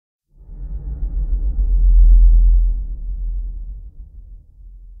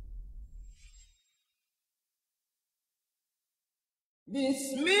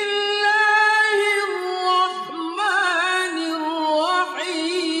بسم الله الرحمن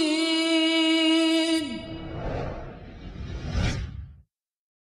الرحيم.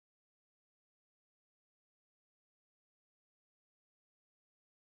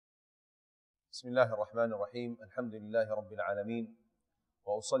 بسم الله الرحمن الرحيم. الحمد لله رب العالمين،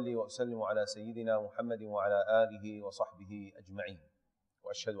 وأصلي وأسلم على سيدنا محمد وعلى آله وصحبه أجمعين،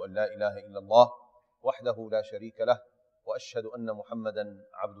 وأشهد أن لا إله إلا الله وحده لا شريك له، وأشهد أن محمدا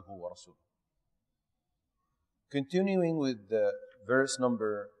عبده ورسوله. Continuing with the verse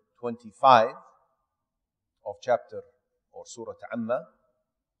number 25 of chapter or Surah An-Naba,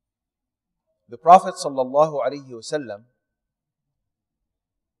 the Prophet sallallahu alaihi wasallam,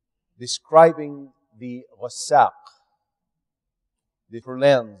 describing the ghassaq, the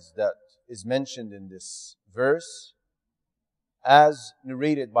lens that is mentioned in this verse, as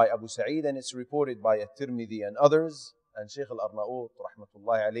narrated by Abu Sa'id, and it's reported by At-Tirmidhi and others, and Sheikh Al-Arnaut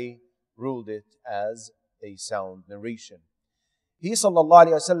rahmatullahi alayhi ruled it as a sound narration. He sallallahu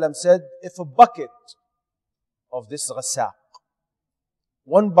alayhi wasallam said, if a bucket of this ghassaq,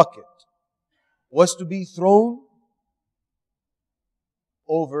 one bucket, was to be thrown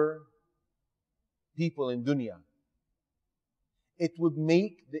over people in dunya, it would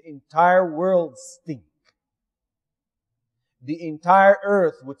make the entire world stink. The entire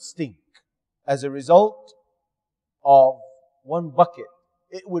earth would stink as a result of one bucket.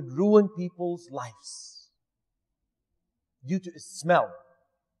 It would ruin people's lives due to its smell.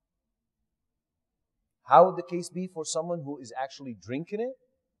 How would the case be for someone who is actually drinking it?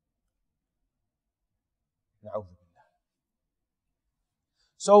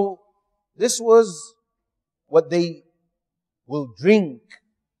 So this was what they will drink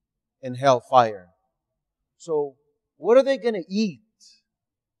in hellfire. So what are they going to eat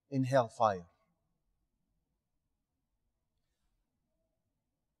in hellfire?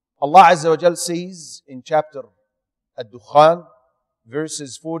 Allah Azza wa Jal says in chapter Ad-Dukhan,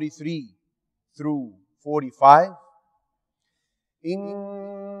 verses 43 through 45,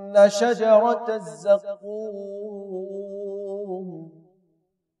 إِنَّ شَجَرَةَ الزَّقُّومِ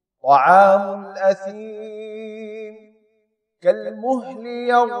طعام الأثيم كالمهل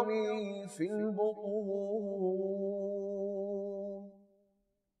يغلي في البطون.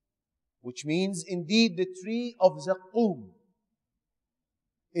 Which means, indeed, the tree of Zaqqum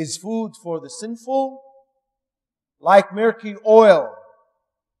is food for the sinful, like murky oil.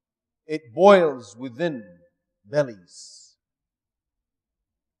 It boils within bellies.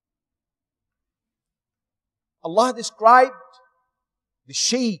 Allah described the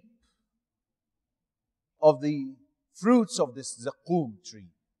shape of the fruits of this Zaqqum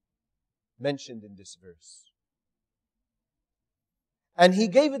tree mentioned in this verse. And He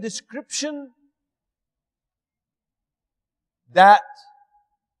gave a description that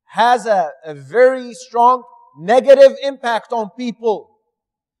has a very strong negative impact on people.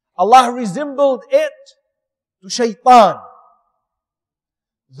 Allah resembled it to shaitan.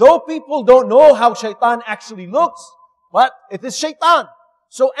 Though people don't know how shaitan actually looks, but it is shaitan.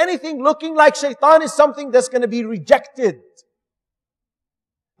 So anything looking like shaitan is something that's going to be rejected.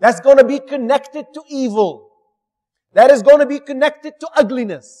 That's going to be connected to evil. That is going to be connected to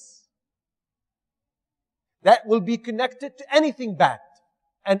ugliness. That will be connected to anything bad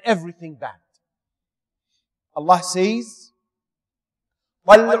and everything bad. Allah says,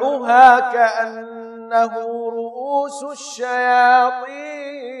 طَلْعُهَا كَأَنَّهُ رُؤُوسُ الشَّيَاطِينِ.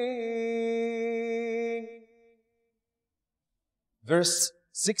 Verse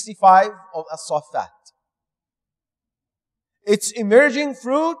 65 of As-Saffat. Its emerging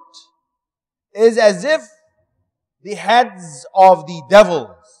fruit is as if the heads of the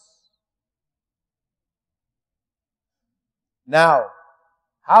devils. Now,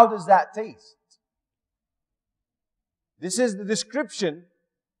 how does that taste? This is the description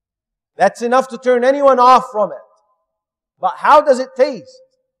that's enough to turn anyone off from it. But how does it taste?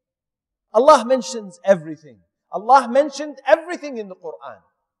 Allah mentions everything. Allah mentioned everything in the Quran.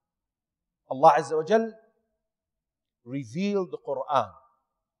 Allah Azza wa Jal revealed the Quran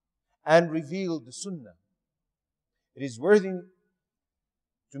and revealed the Sunnah. It is worthy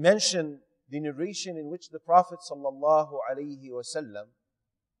to mention the narration in which the Prophet sallallahu alaihi wasallam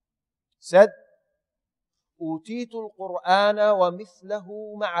said, أُوتِيتُ الْقُرْآنَ وَمِثْلَهُ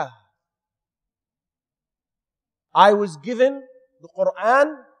مَعَهُ. I was given the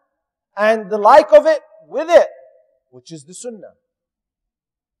Quran and the like of it with it, which is the Sunnah.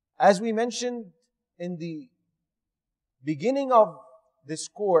 As we mentioned in the beginning of this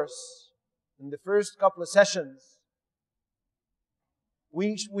course, in the first couple of sessions,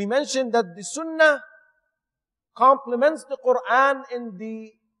 we mentioned that the Sunnah complements the Quran in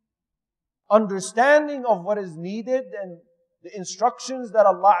the understanding of what is needed and the instructions that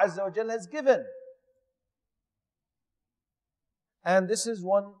Allah Azza wa Jalla has given. And this is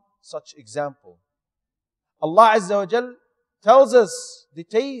one such example. Allah Azza wa Jalla tells us the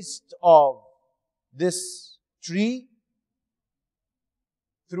taste of this tree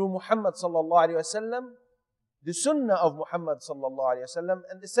through Muhammad sallallahu alaihi wasallam, the sunnah of Muhammad sallallahu alaihi wasallam,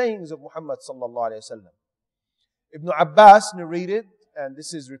 and the sayings of Muhammad sallallahu alaihi wasallam. Ibn Abbas narrated, and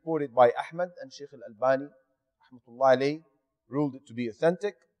this is reported by Ahmad and Sheikh Al-Albani, rahmatullahi alayhi, ruled it to be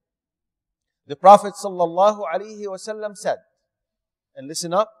authentic. The Prophet sallallahu alaihi wasallam said, and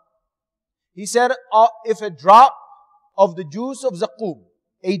listen up, he said, if a drop of the juice of Zaqum,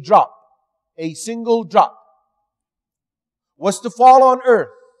 a drop, a single drop, was to fall on earth,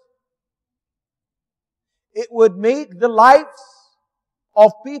 it would make the lives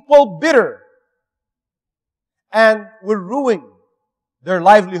of people bitter and will ruin their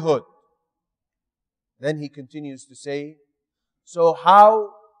livelihood. Then he continues to say, so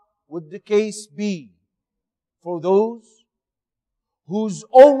how would the case be for those whose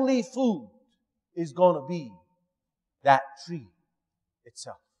only food is going to be that tree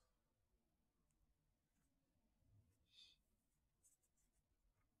itself?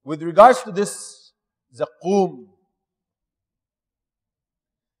 With regards to this Zaqum,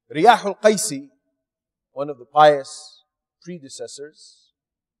 Riyah al-Qaysi, one of the pious predecessors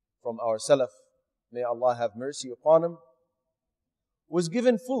from our Salaf, may Allah have mercy upon him, was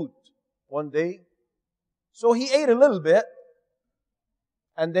given food one day. So he ate a little bit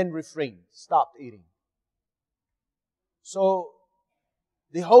and then refrained, stopped eating. So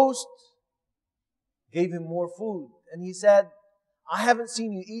the host gave him more food and he said, I haven't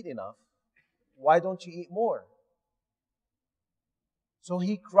seen you eat enough. Why don't you eat more? So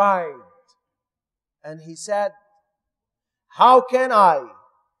he cried and he said, how can I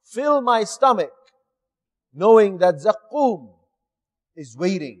fill my stomach knowing that Zaqum is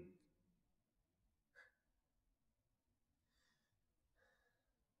waiting?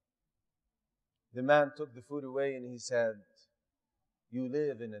 The man took the food away and he said, you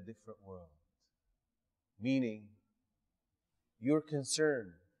live in a different world. Meaning, your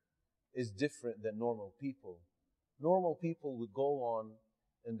concern is different than normal people. Normal people would go on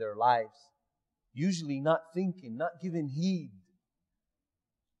in their lives, usually not thinking, not giving heed,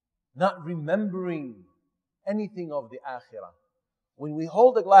 not remembering anything of the akhirah. When we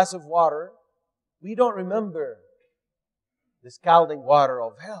hold a glass of water, we don't remember the scalding water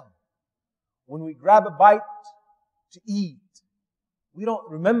of hell. When we grab a bite to eat, we don't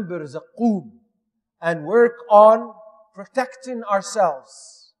remember Zaqum and work on protecting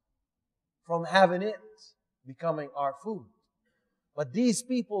ourselves from having it becoming our food. But these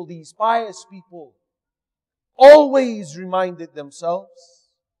people, these pious people, always reminded themselves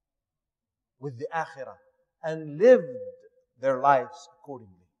with the akhirah and lived their lives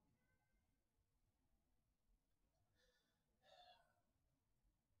accordingly.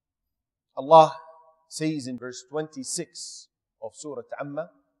 Allah says in verse 26 of Surah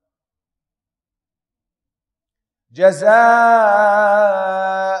An-Naba, جَزَاءً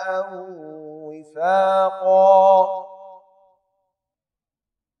وِفَاقًا.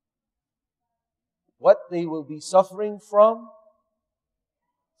 What they will be suffering from,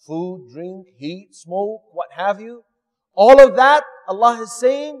 food, drink, heat, smoke, what have you, all of that, Allah is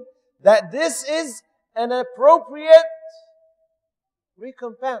saying that this is an appropriate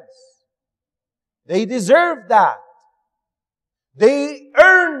recompense. They deserve that. They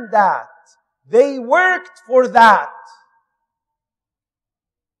earned that. They worked for that.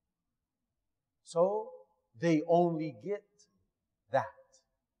 So, they only get that.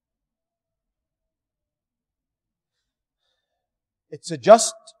 It's a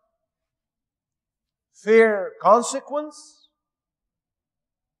just, fair consequence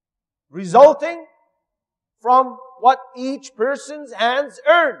resulting from what each person's hands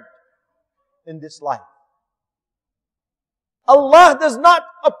earned in this life. Allah does not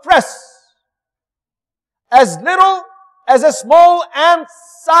oppress as little as a small ant's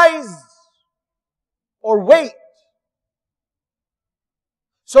size or weight.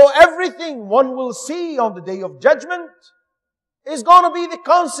 So everything one will see on the Day of Judgment is going to be the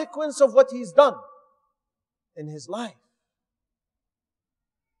consequence of what he's done in his life.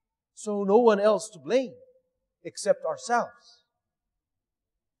 So no one else to blame except ourselves.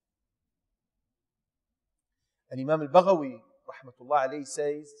 And Imam al-Baghawi, rahmatullah alayhi,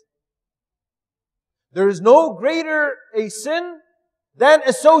 says, there is no greater a sin than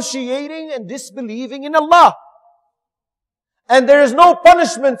associating and disbelieving in Allah. And there is no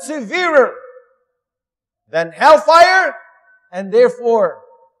punishment severer than hellfire, and therefore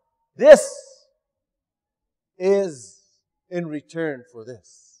this is in return for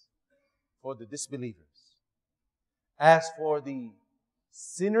this, for the disbelievers. As for the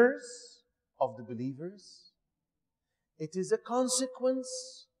sinners of the believers, it is a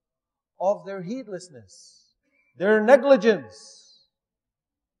consequence of their heedlessness, their negligence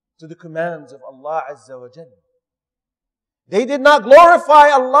to the commands of Allah Azza wa Jalla. They did not glorify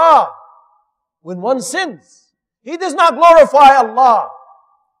Allah when one sins. He does not glorify Allah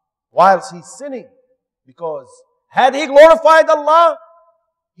whilst he's sinning. Because had he glorified Allah,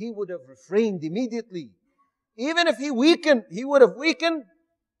 he would have refrained immediately. Even if he would have weakened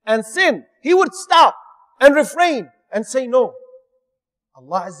and sinned. He would stop and refrain and say, no,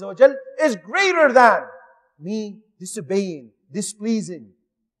 Allah Azza wa Jal is greater than me disobeying, displeasing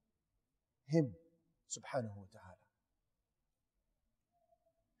Him subhanahu wa ta'ala.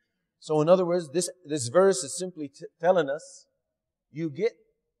 So in other words, this verse is simply telling us, you get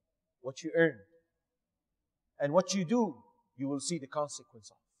what you earn. And what you do, you will see the consequence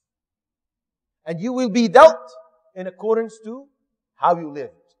of. And you will be dealt in accordance to how you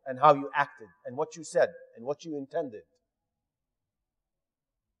lived and how you acted and what you said and what you intended.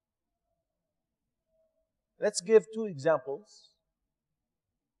 Let's give two examples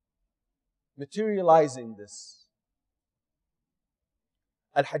materializing this.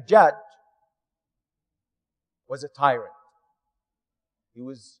 Al-Hajjaj was a tyrant. He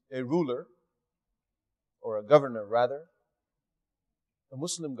was a ruler, or a governor rather, a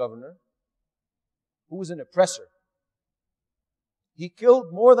Muslim governor, who was an oppressor. He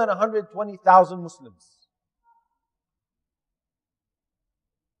killed more than 120,000 Muslims.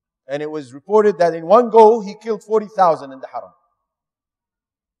 And it was reported that in one go, he killed 40,000 in the Haram.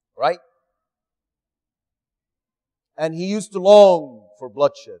 Right? And he used to long for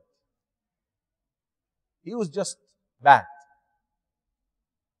bloodshed. He was just bad.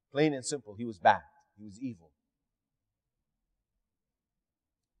 Plain and simple, he was bad. He was evil.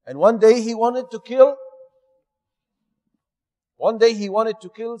 And one day he wanted to kill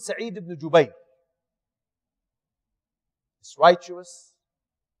Sa'id ibn Jubayr. This righteous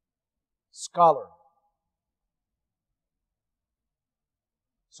scholar.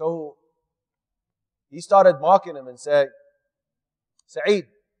 So he started mocking him and said, Sa'id,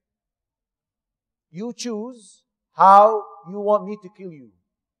 you choose how you want me to kill you.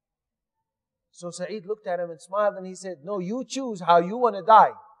 So Sa'id looked at him and smiled and he said, no, you choose how you want to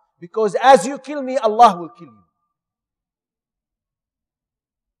die. Because as you kill me, Allah will kill you.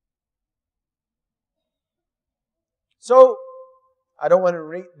 So, I don't want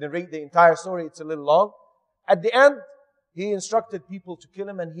to narrate the entire story, it's a little long. At the end, he instructed people to kill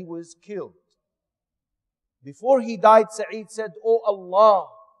him and he was killed. Before he died, Sa'id said, oh Allah,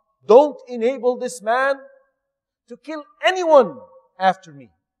 don't enable this man to kill anyone after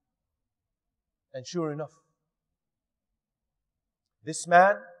me. And sure enough, this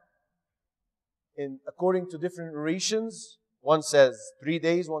man, according to different narrations, one says 3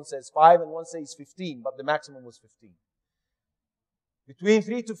 days, one says 5, and one says 15, but the maximum was 15. Between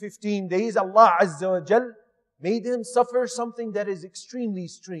 3 to 15 days, Allah Azza wa Jal made him suffer something that is extremely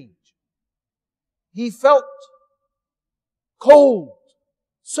strange. He felt cold,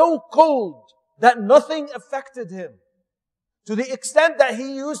 so cold that nothing affected him. To the extent that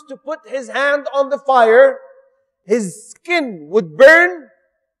he used to put his hand on the fire, his skin would burn,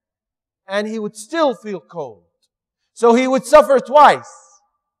 and he would still feel cold. So he would suffer twice.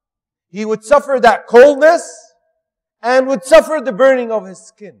 He would suffer that coldness, and would suffer the burning of his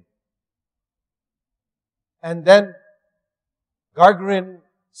skin. And then gangrene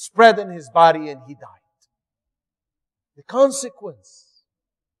spread in his body and he died. The consequence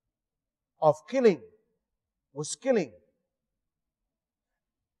of killing was killing.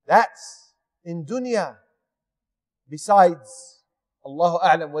 That's in dunya. Besides, Allahu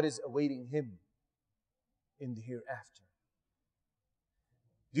A'lam, what is awaiting him in the hereafter.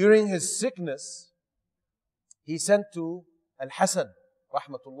 During his sickness, he sent to Al-Hasan,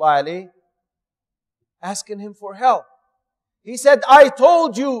 rahmatullah alayh, asking him for help. He said, I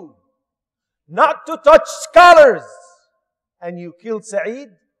told you not to touch scholars, and you killed Sa'id.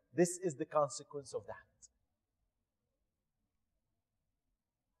 This is the consequence of that.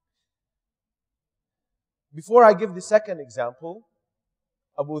 Before I give the second example,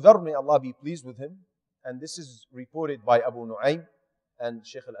 Abu Dharr, may Allah be pleased with him, and this is reported by Abu Nu'aym, and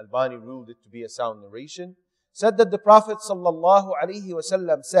Sheikh Al-Albani ruled it to be a sound narration, said that the Prophet sallallahu alaihi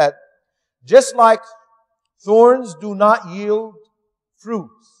wasallam said, just like thorns do not yield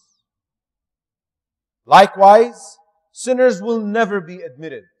fruits, likewise, sinners will never be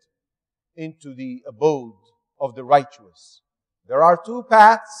admitted into the abode of the righteous. There are two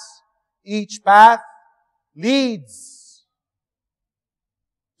paths. Each path leads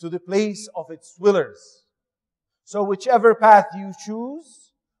to the place of its dwellers. So whichever path you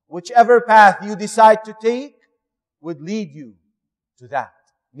choose, whichever path you decide to take, would lead you to that.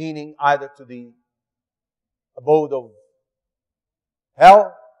 Meaning either to the abode of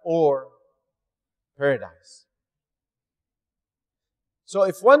hell or paradise. So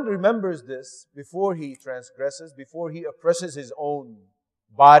if one remembers this before he transgresses, before he oppresses his own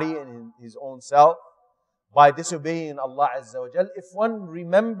body and his own self by disobeying Allah Azza wa Jal, if one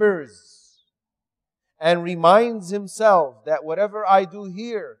remembers and reminds himself that whatever I do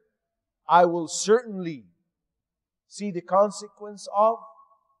here, I will certainly see the consequence of.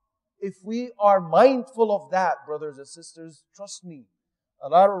 If we are mindful of that, brothers and sisters, trust me, a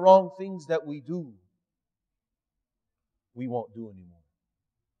lot of wrong things that we do, we won't do anymore.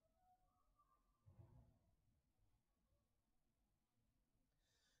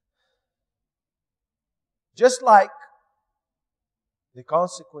 Just like the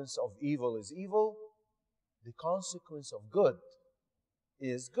consequence of evil is evil, the consequence of good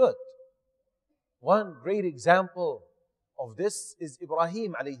is good. One great example of this is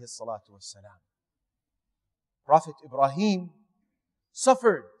Ibrahim alayhi salatu wassalam. Prophet Ibrahim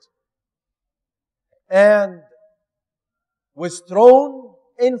suffered and was thrown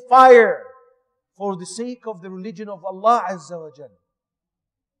in fire for the sake of the religion of Allah Azza wa Jalla.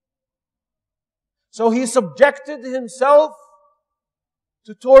 So he subjected himself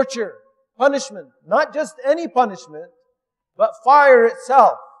to torture, punishment, not just any punishment, but fire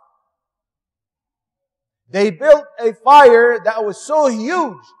itself. They built a fire that was so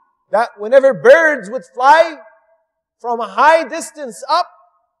huge that whenever birds would fly from a high distance up,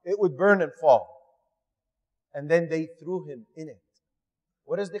 it would burn and fall. And then they threw him in it.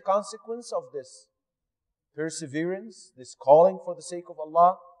 What is the consequence of this perseverance, this calling for the sake of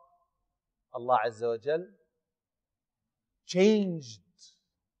Allah? Allah Azza wa Jal changed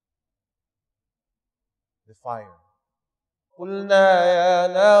the fire. قُلْنَا يَا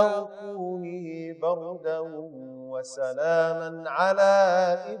نَارُ كُونِي بَرْدًا وَسَلَامًا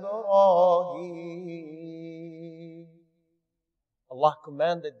عَلَىٰ إِبْرَاهِيمَ. Allah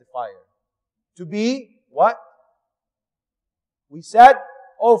commanded the fire to be what? We said,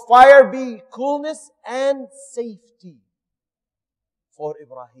 oh fire, be coolness and safety for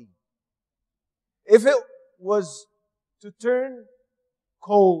Ibrahim. If it was to turn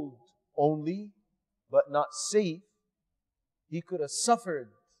cold only, but not safe, he could have suffered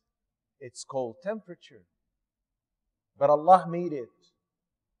its cold temperature. But Allah made it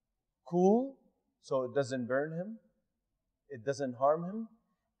cool, so it doesn't burn him, it doesn't harm him,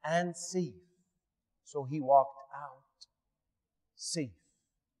 and safe. So he walked out safe,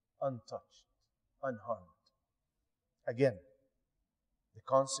 untouched, unharmed. Again, the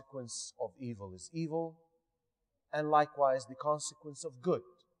consequence of evil is evil, and likewise the consequence of good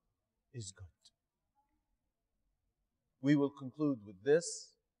is good. We will conclude with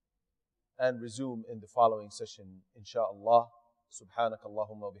this and resume in the following session, inshaAllah. Subhanak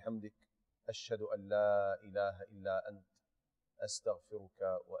Allahumma wa bihamdik. Ashhadu an la ilaha illa ant.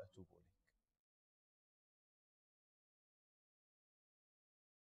 Astaghfiruka wa atubu ilayk.